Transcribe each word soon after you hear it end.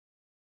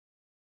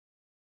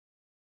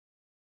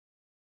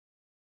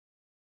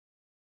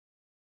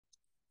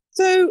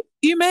So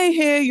you may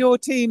hear your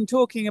team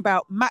talking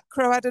about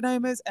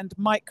macroadenomas and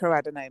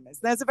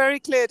microadenomas. There's a very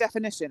clear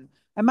definition.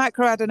 A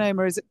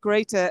macroadenoma is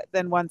greater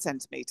than 1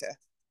 centimeter,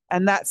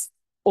 and that's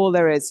all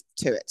there is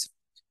to it.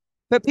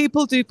 But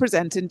people do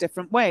present in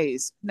different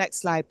ways.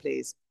 Next slide,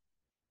 please.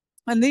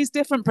 And these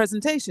different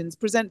presentations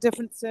present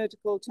different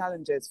surgical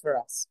challenges for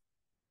us.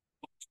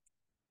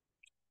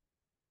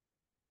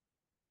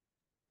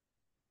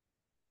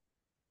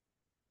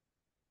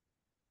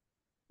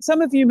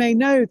 Some of you may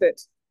know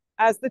that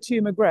as the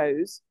tumor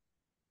grows,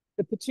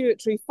 the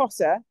pituitary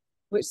fossa,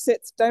 which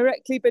sits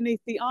directly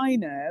beneath the eye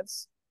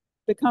nerves,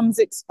 becomes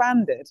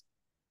expanded,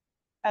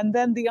 and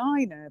then the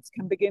eye nerves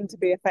can begin to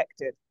be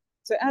affected.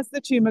 So as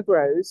the tumor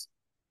grows,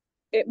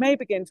 it may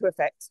begin to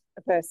affect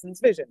a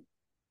person's vision.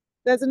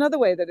 There's another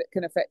way that it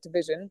can affect a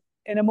vision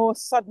in a more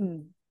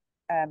sudden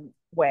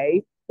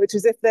way, which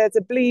is if there's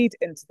a bleed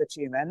into the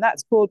tumor, and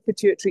that's called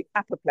pituitary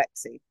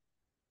apoplexy.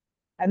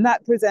 And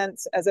that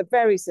presents as a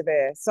very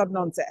severe sudden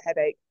onset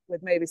headache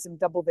with maybe some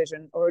double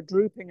vision or a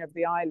drooping of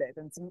the eyelid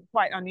and some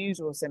quite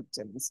unusual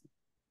symptoms.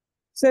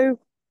 So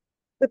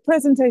the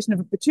presentation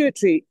of a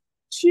pituitary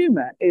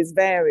tumor is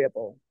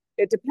variable.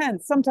 It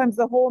depends. Sometimes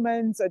the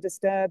hormones are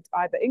disturbed,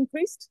 either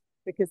increased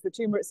because the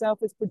tumor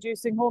itself is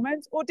producing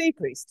hormones, or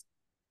decreased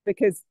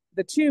because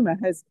the tumor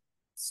has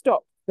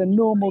stopped the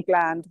normal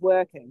gland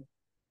working.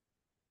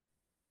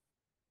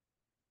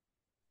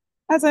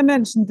 As I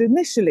mentioned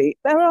initially,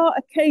 there are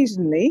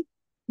occasionally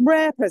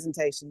rare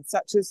presentations,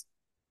 such as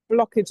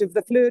blockage of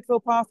the fluid-fill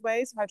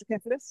pathways,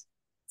 hydrocephalus,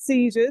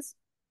 seizures,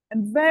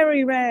 and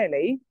very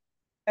rarely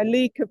a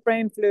leak of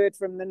brain fluid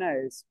from the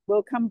nose.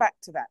 We'll come back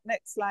to that.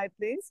 Next slide,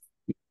 please.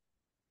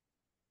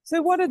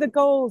 So what are the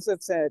goals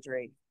of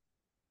surgery?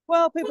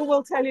 Well, people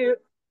will tell you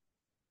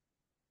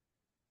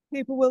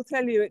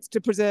it's to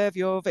preserve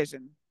your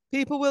vision.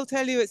 People will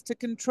tell you it's to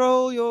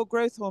control your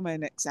growth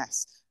hormone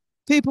excess.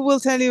 People will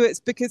tell you it's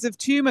because of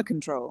tumor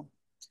control.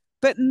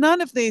 But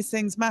none of these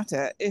things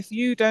matter if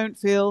you don't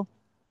feel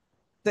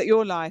that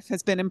your life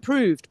has been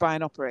improved by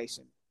an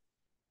operation.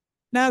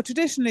 Now,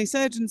 traditionally,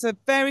 surgeons are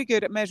very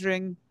good at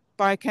measuring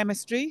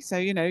biochemistry. So,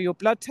 your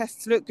blood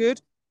tests look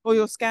good, or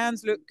your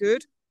scans look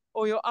good,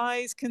 or your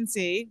eyes can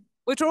see,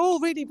 which are all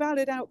really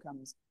valid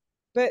outcomes.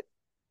 But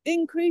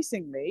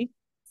increasingly,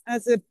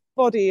 as a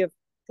body of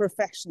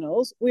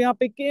professionals, we are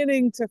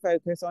beginning to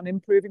focus on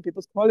improving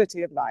people's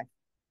quality of life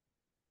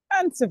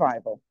and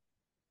survival.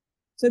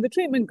 So the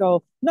treatment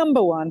goal,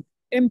 number one,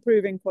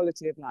 improving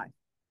quality of life.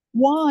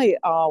 Why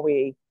are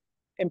we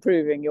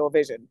improving your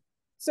vision?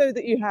 So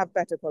that you have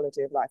better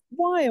quality of life.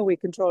 Why are we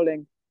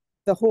controlling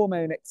the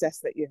hormone excess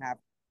that you have?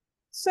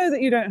 So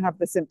that you don't have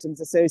the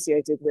symptoms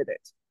associated with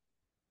it,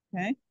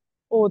 okay?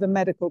 Or the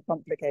medical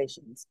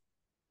complications.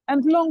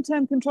 And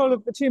long-term control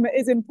of the tumor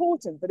is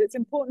important, but it's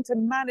important to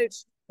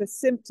manage the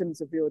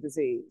symptoms of your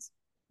disease.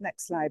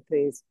 Next slide,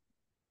 please.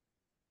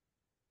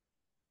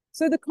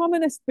 So the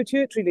commonest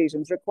pituitary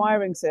lesions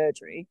requiring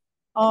surgery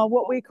are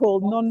what we call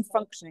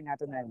non-functioning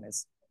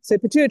adenomas. So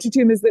pituitary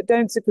tumors that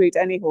don't secrete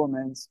any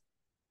hormones.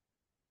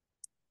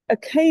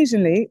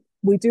 Occasionally,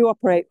 we do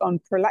operate on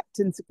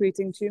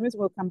prolactin-secreting tumors.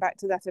 We'll come back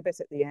to that a bit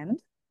at the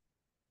end.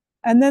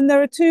 And then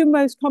there are two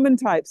most common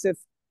types of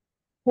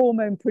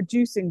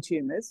hormone-producing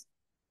tumors,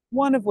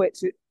 one of which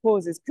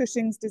causes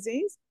Cushing's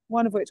disease,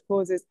 one of which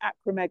causes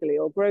acromegaly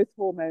or growth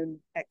hormone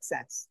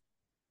excess.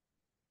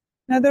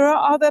 Now, there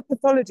are other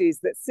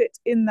pathologies that sit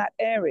in that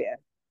area,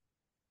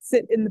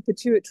 sit in the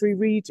pituitary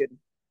region.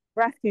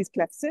 Rathke's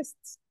cleft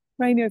cysts,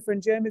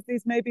 craniopharyngiomas,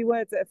 these may be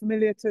words that are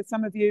familiar to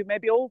some of you,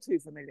 maybe all too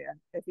familiar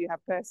if you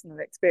have personal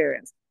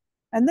experience.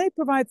 And they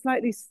provide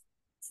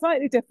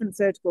slightly different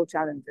surgical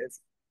challenges.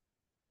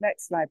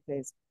 Next slide,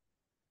 please.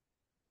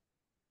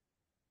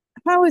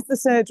 How is the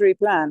surgery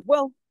planned?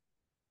 Well,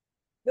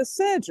 the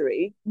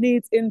surgery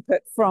needs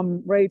input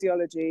from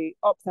radiology,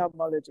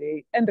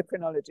 ophthalmology,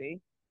 endocrinology,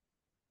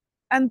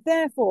 and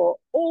therefore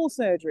all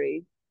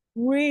surgery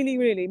really,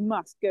 really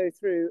must go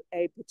through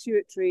a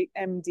pituitary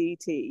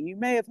MDT. You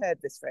may have heard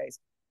this phrase.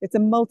 It's a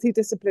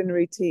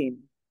multidisciplinary team.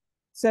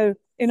 So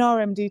in our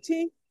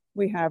MDT,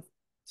 we have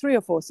 3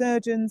 or 4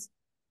 surgeons,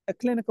 a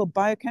clinical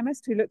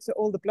biochemist who looks at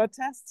all the blood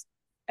tests,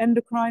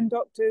 endocrine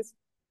doctors,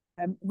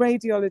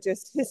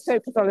 radiologists,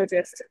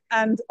 histopathologists,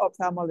 and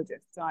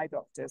ophthalmologists, eye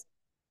doctors.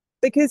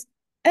 Because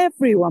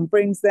everyone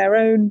brings their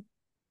own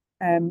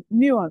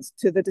nuance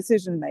to the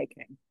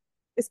decision-making,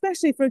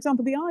 especially, for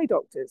example, the eye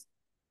doctors.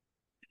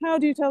 How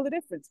do you tell the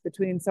difference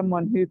between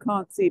someone who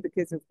can't see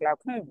because of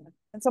glaucoma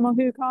and someone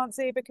who can't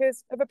see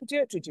because of a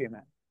pituitary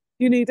tumor?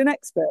 You need an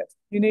expert.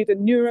 You need a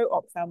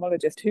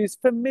neuro-ophthalmologist who's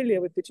familiar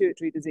with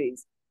pituitary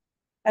disease.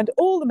 And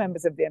all the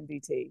members of the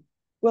MDT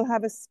will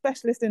have a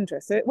specialist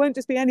interest. So it won't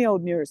just be any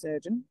old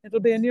neurosurgeon. It'll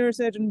be a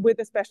neurosurgeon with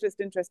a specialist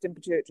interest in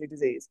pituitary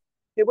disease.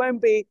 It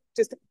won't be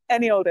just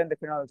any old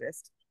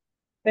endocrinologist.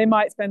 They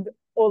might spend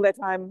all their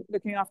time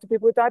looking after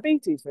people with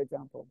diabetes, for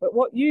example. But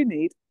what you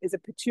need is a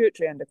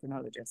pituitary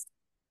endocrinologist,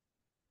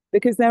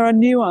 because there are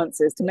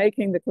nuances to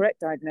making the correct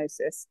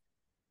diagnosis,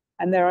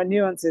 and there are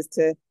nuances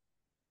to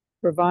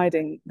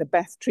providing the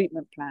best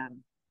treatment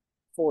plan.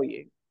 for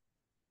you.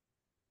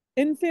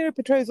 Inferior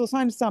petrosal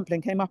sinus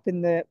sampling came up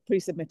in the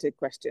pre-submitted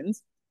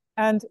questions,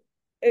 and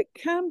it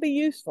can be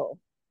useful.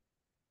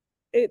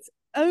 It's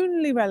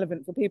only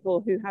relevant for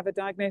people who have a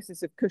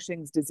diagnosis of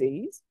Cushing's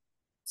disease.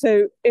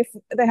 So if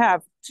they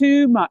have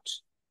too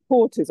much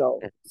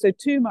cortisol, so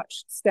too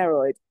much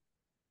steroid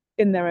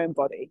in their own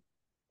body,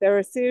 there are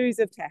a series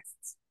of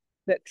tests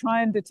that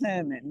try and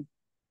determine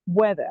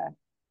whether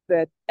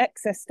the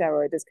excess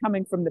steroid is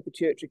coming from the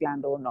pituitary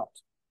gland or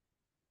not.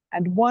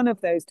 And one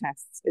of those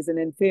tests is an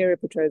inferior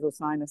petrosal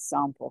sinus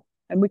sample.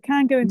 And we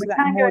can go into that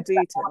in more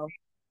detail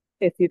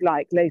if you'd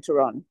like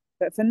later on.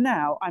 But for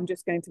now, I'm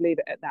just going to leave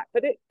it at that.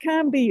 But it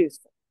can be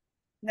useful.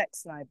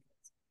 Next slide,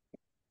 please.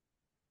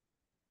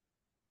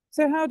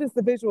 So how does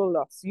the visual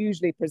loss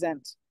usually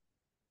present?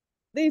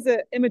 These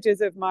are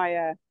images of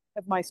my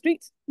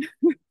street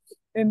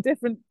in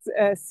different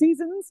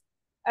seasons.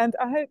 And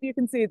I hope you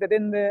can see that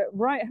in the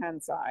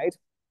right-hand side,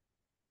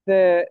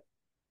 the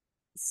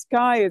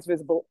sky is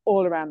visible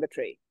all around the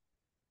tree.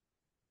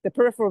 The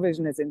peripheral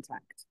vision is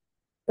intact.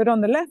 But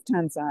on the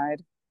left-hand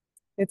side,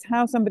 it's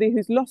how somebody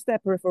who's lost their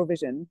peripheral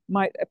vision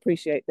might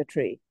appreciate the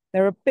tree.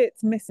 There are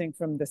bits missing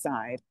from the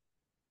side.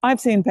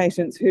 I've seen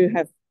patients who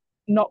have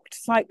knocked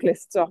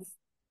cyclists off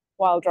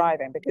while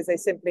driving because they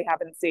simply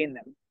haven't seen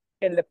them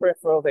in the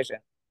peripheral vision.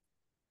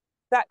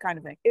 That kind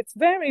of thing. It's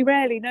very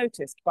rarely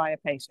noticed by a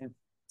patient.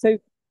 So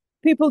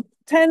people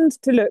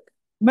tend to look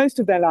most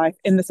of their life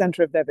in the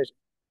center of their vision.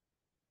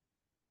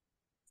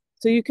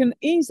 So you can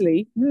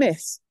easily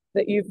miss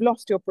that you've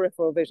lost your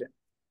peripheral vision.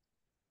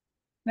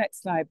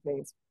 Next slide,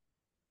 please.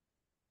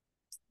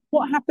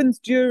 What happens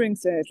during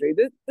surgery?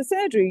 The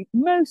surgery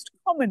most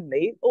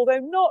commonly, although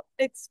not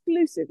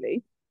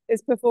exclusively,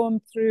 is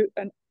performed through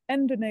an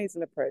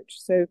endonasal approach.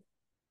 So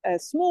a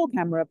small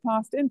camera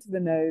passed into the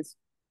nose,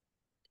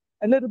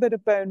 a little bit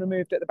of bone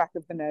removed at the back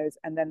of the nose,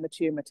 and then the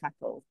tumor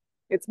tackled.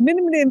 It's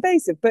minimally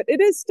invasive, but it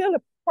is still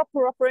a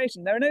proper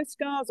operation. There are no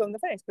scars on the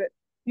face, but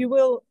you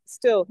will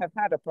still have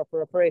had a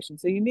proper operation.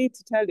 So you need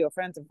to tell your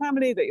friends and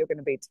family that you're going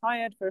to be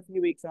tired for a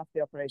few weeks after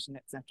the operation,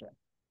 etc.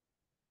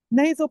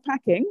 Nasal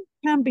packing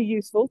can be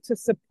useful to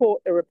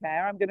support the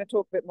repair. I'm going to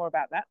talk a bit more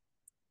about that.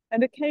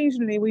 And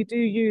occasionally we do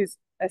use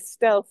a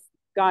stealth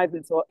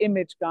guidance or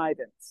image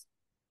guidance.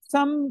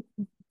 Some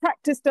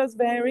practice does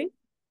vary.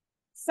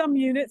 Some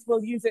units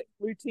will use it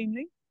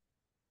routinely.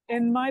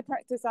 In my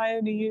practice, I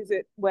only use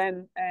it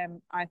when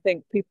I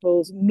think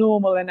people's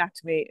normal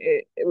anatomy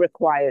it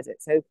requires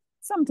it. So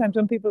sometimes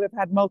when people have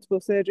had multiple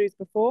surgeries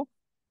before,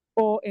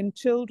 or in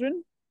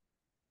children,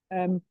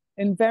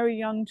 in very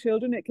young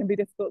children, it can be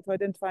difficult to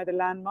identify the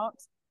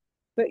landmarks,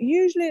 but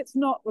usually it's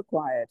not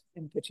required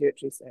in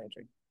pituitary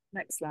surgery.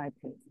 Next slide,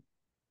 please.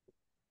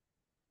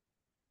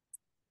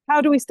 How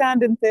do we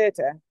stand in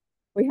theatre?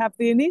 We have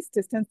the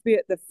anaesthetist tends to be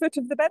at the foot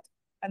of the bed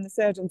and the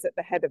surgeon's at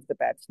the head of the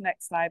bed.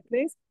 Next slide,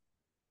 please.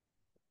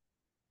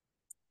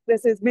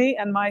 This is me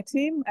and my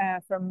team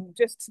from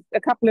just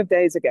a couple of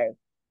days ago.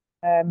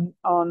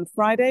 On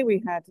Friday,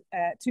 we had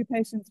 2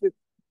 patients with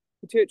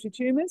pituitary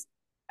tumors,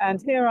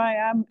 and here I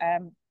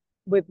am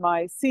with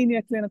my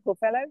senior clinical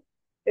fellow.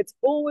 It's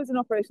always an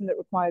operation that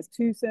requires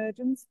 2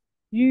 surgeons.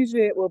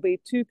 Usually it will be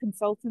 2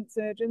 consultant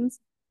surgeons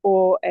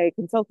or a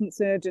consultant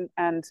surgeon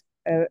and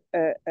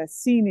a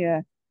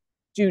senior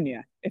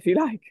junior, if you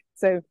like.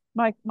 So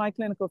my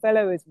clinical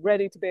fellow is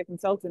ready to be a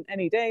consultant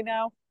any day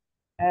now.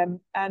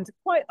 And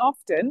quite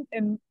often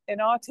in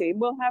our team,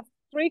 we'll have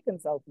 3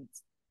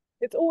 consultants.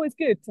 It's always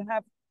good to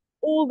have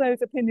all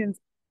those opinions,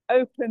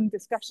 open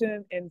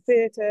discussion in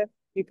theatre.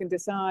 You can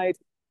decide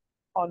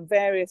on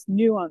various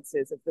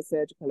nuances of the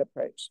surgical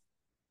approach.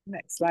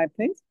 Next slide,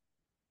 please.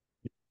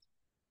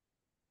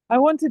 I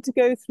wanted to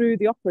go through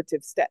the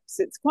operative steps.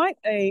 It's quite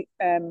a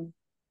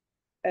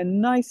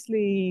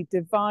nicely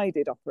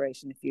divided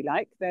operation, if you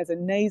like. There's a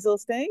nasal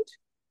stage,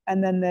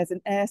 and then there's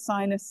an air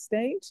sinus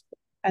stage,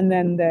 and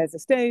then there's a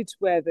stage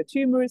where the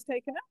tumor is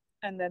taken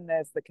out, and then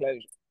there's the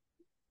closure.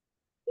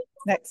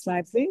 Next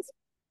slide, please.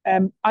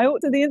 I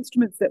ordered the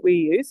instruments that we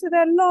use. So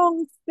they're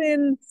long,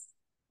 thin,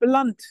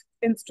 blunt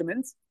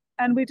instruments,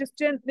 and we just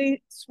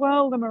gently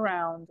swirl them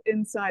around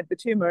inside the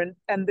tumor,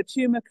 and the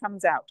tumor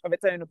comes out of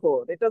its own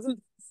accord. It doesn't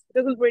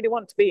really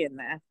want to be in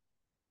there.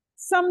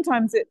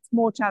 Sometimes it's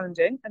more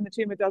challenging and the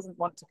tumor doesn't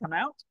want to come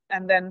out,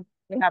 and then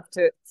we have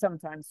to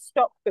sometimes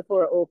stop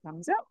before it all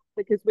comes out,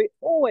 because we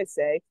always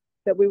say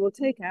that we will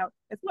take out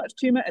as much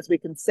tumor as we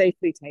can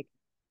safely take.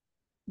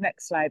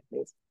 Next slide,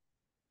 please.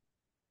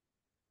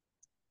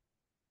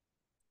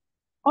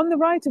 On the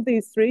right of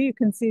these 3, you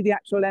can see the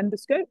actual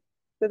endoscope.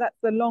 So that's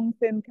the long,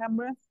 thin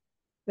camera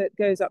that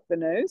goes up the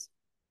nose.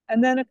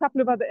 And then a couple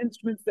of other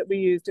instruments that we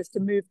use just to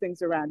move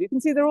things around. You can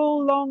see they're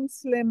all long,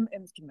 slim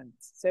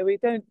instruments, so we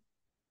don't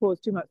cause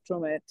too much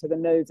trauma to the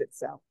nose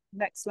itself.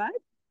 Next slide.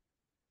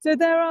 So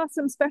there are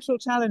some special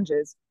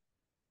challenges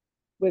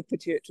with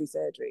pituitary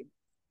surgery.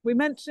 We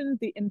mentioned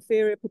the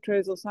inferior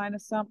petrosal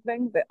sinus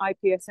sampling, the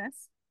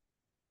IPSS.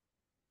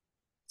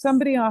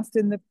 Somebody asked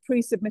in the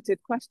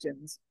pre-submitted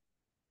questions,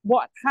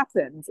 what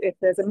happens if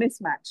there's a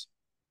mismatch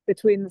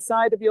between the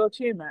side of your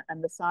tumor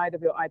and the side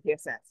of your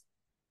IPSS.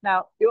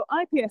 Now, your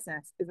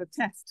IPSS is a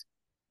test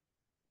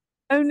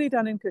only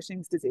done in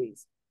Cushing's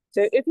disease.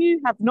 So if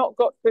you have not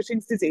got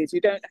Cushing's disease,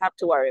 you don't have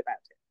to worry about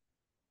it.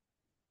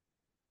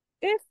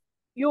 If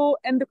your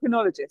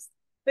endocrinologist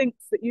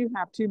thinks that you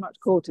have too much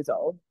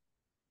cortisol,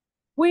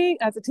 we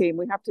as a team,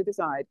 we have to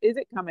decide, is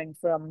it coming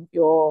from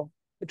your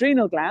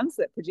adrenal glands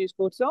that produce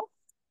cortisol,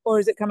 or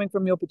is it coming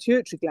from your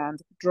pituitary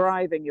gland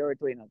driving your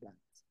adrenal glands?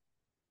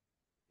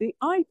 The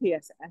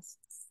IPSS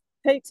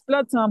takes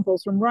blood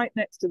samples from right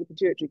next to the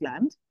pituitary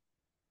gland,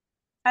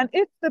 and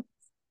if the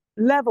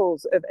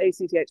levels of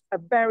ACTH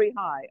are very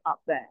high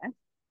up there,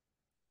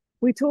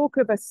 we talk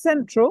of a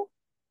central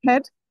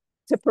head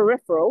to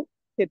peripheral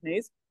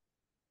kidneys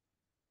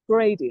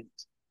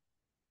gradient.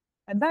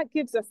 And that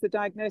gives us the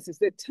diagnosis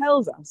that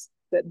tells us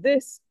that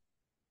this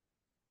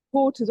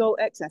cortisol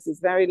excess is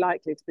very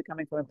likely to be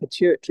coming from a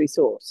pituitary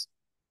source.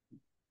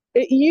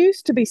 It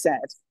used to be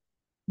said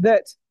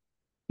that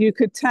you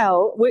could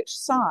tell which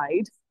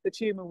side the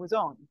tumor was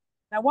on.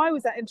 Now, why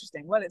was that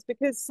interesting? Well, it's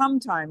because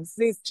sometimes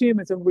these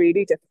tumors are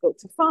really difficult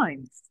to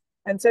find.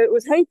 And so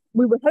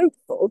we were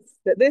hopeful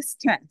that this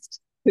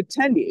test could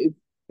tell you,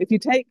 if you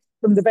take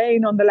from the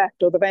vein on the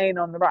left or the vein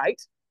on the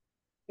right,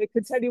 it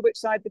could tell you which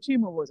side the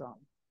tumor was on.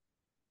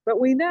 But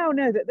we now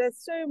know that there's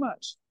so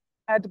much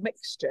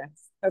admixture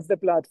of the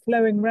blood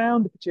flowing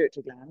around the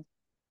pituitary gland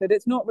that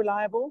it's not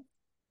reliable.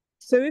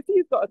 So if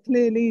you've got a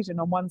clear lesion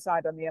on one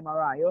side on the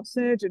MRI, your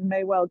surgeon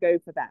may well go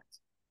for that.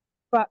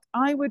 But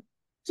I would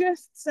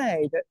just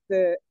say that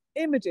the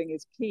imaging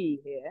is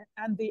key here,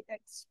 and the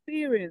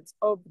experience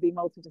of the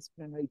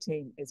multidisciplinary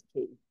team is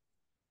key.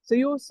 So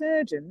your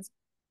surgeons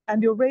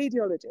and your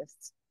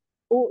radiologists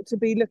ought to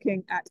be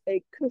looking at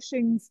a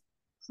Cushing's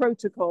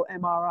protocol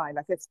MRI,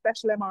 like a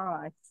special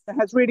MRI that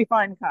has really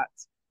fine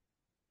cuts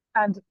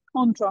and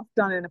contrast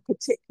done in a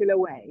particular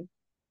way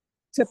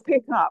to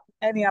pick up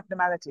any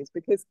abnormalities,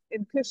 because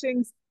in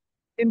Cushing's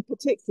in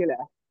particular,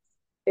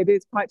 it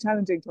is quite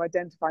challenging to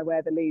identify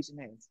where the lesion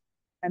is.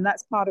 And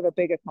that's part of a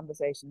bigger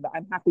conversation that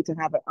I'm happy to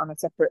have it on a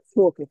separate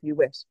talk if you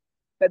wish.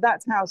 But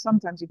that's how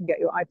sometimes you can get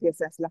your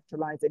IPSS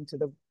lateralizing to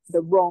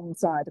the wrong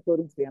side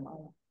according to the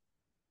MRI.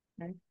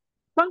 Okay.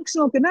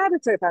 Functional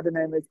gonadotroph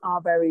adenomas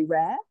are very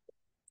rare,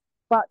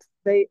 but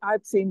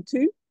I've seen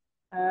two,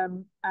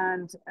 and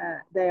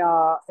they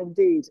are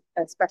indeed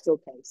a special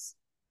case.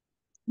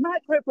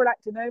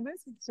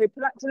 Macroprolactinomas, so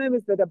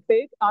prolactinomas that are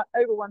big, are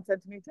over 1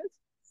 centimeter.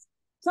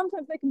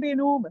 Sometimes they can be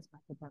enormous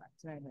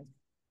macroprolactinomas.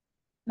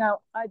 Now,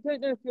 I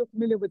don't know if you're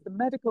familiar with the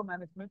medical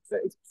management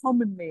that is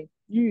commonly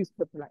used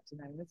for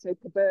prolactinomas, so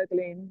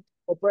cabergoline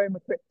or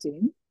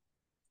bromocriptine,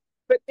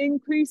 but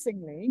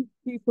increasingly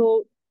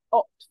people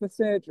opt for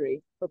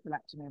surgery for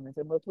prolactinomas,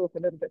 and we'll talk a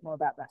little bit more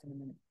about that in a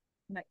minute.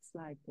 Next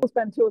slide. We'll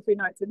spend 2 or 3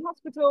 nights in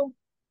hospital.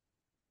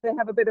 They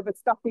have a bit of a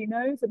stuffy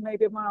nose and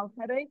maybe a mild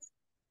headache,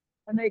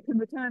 and they can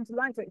return to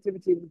life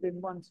activity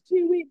within 1 to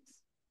 2 weeks.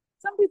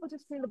 Some people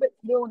just feel a bit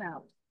worn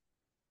out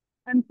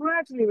and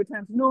gradually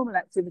return to normal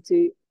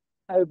activity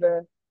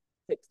over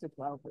 6 to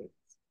 12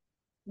 weeks.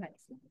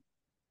 Next slide.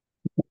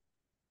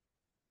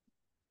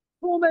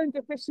 Hormone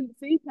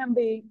deficiency can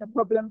be a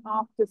problem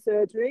after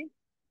surgery.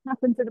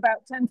 Happens in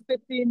about 10 to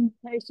 15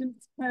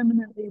 patients,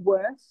 permanently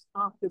worse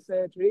after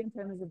surgery in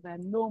terms of their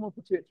normal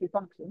pituitary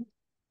function.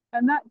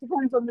 And that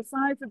depends on the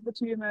size of the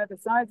tumor, the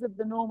size of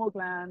the normal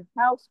gland,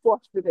 how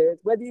squashed it is,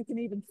 whether you can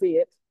even see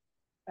it,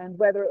 and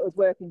whether it was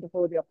working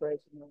before the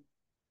operation.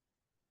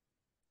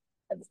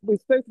 We've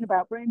spoken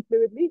about brain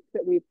fluid leak,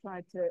 that we've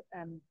tried to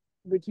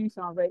reduce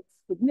our rates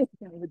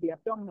significantly with the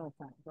abdominal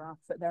fat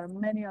grafts, but there are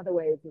many other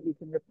ways that we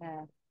can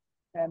repair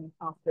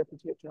after a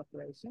pituitary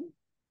operation.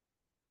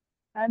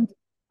 And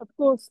of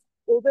course,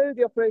 although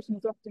the operation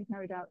is often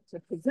carried out to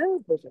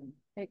preserve vision,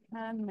 it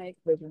can make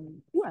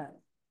vision worse.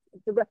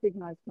 It's a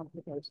recognized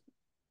complication.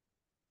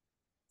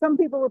 Some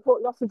people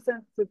report loss of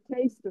sense of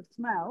taste, of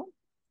smell,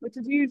 which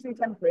is usually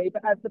temporary,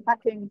 but as the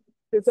packing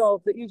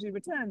dissolves, it usually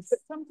returns, but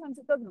sometimes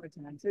it doesn't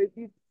return. So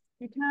you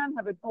can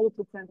have an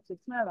altered sense of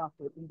smell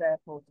afterwards and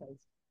therefore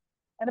taste.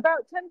 And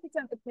about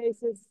 10% of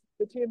cases,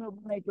 the tumor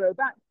may grow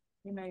back.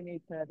 You may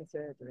need further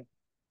surgery.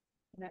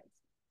 Next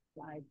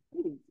slide,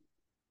 please.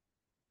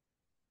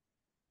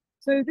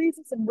 So these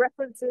are some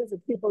references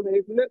of people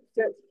who've looked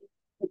at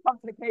the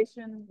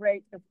complication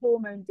rate of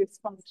hormone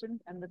dysfunction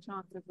and the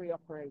chance of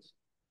reoperation.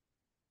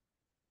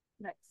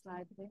 Next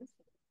slide, please.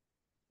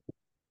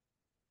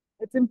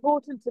 It's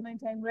important to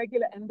maintain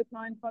regular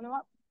endocrine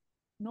follow-up.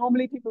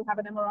 Normally, people have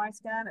an MRI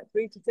scan at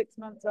 3 to 6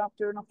 months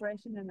after an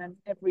operation and then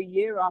every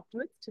year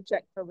afterwards to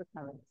check for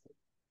recurrence.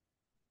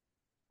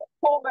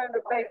 Hormone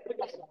replacement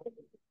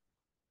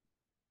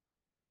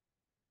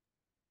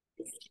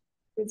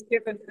is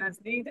given as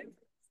needed.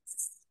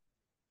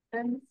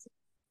 And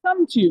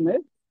some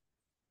tumors,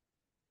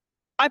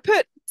 I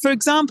put, for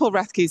example,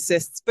 Rathke's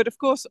cysts, but of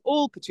course,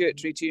 all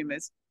pituitary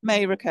tumors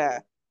may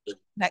recur.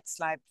 Next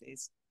slide,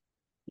 please.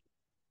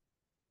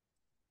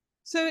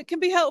 So it can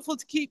be helpful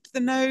to keep the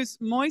nose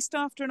moist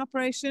after an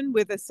operation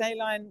with a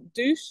saline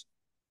douche.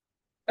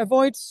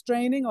 Avoid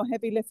straining or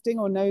heavy lifting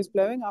or nose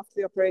blowing after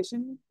the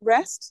operation.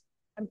 Rest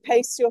and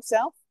pace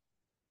yourself.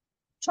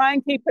 Try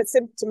and keep a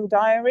symptom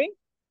diary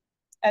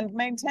and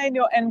maintain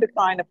your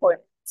endocrine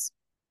appointments.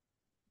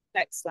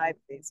 Next slide,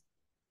 please.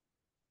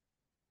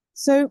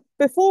 So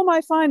before my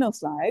final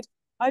slide,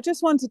 I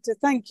just wanted to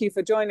thank you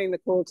for joining the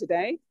call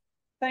today.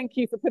 Thank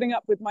you for putting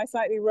up with my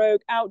slightly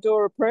rogue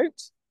outdoor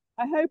approach.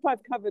 I hope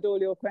I've covered all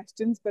your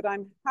questions, but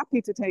I'm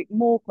happy to take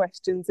more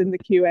questions in the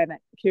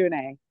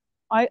Q&A.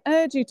 I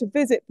urge you to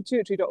visit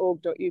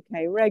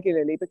pituitary.org.uk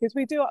regularly because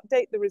we do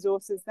update the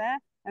resources there,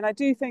 and I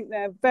do think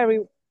they're very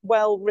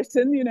well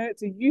written. You know,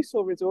 it's a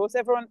useful resource.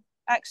 Everyone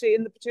actually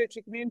in the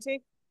pituitary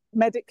community,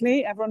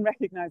 medically, everyone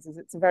recognizes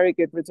it's a very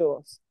good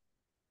resource.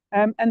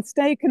 And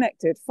stay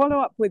connected, follow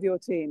up with your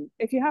team.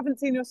 If you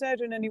haven't seen your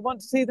surgeon and you want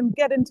to see them,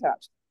 get in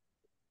touch.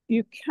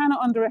 You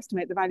cannot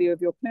underestimate the value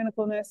of your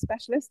clinical nurse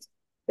specialist.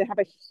 They have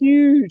a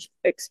huge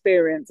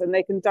experience and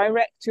they can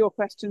direct your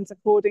questions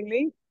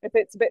accordingly if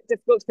it's a bit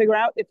difficult to figure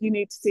out if you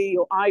need to see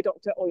your eye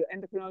doctor or your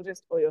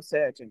endocrinologist or your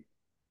surgeon.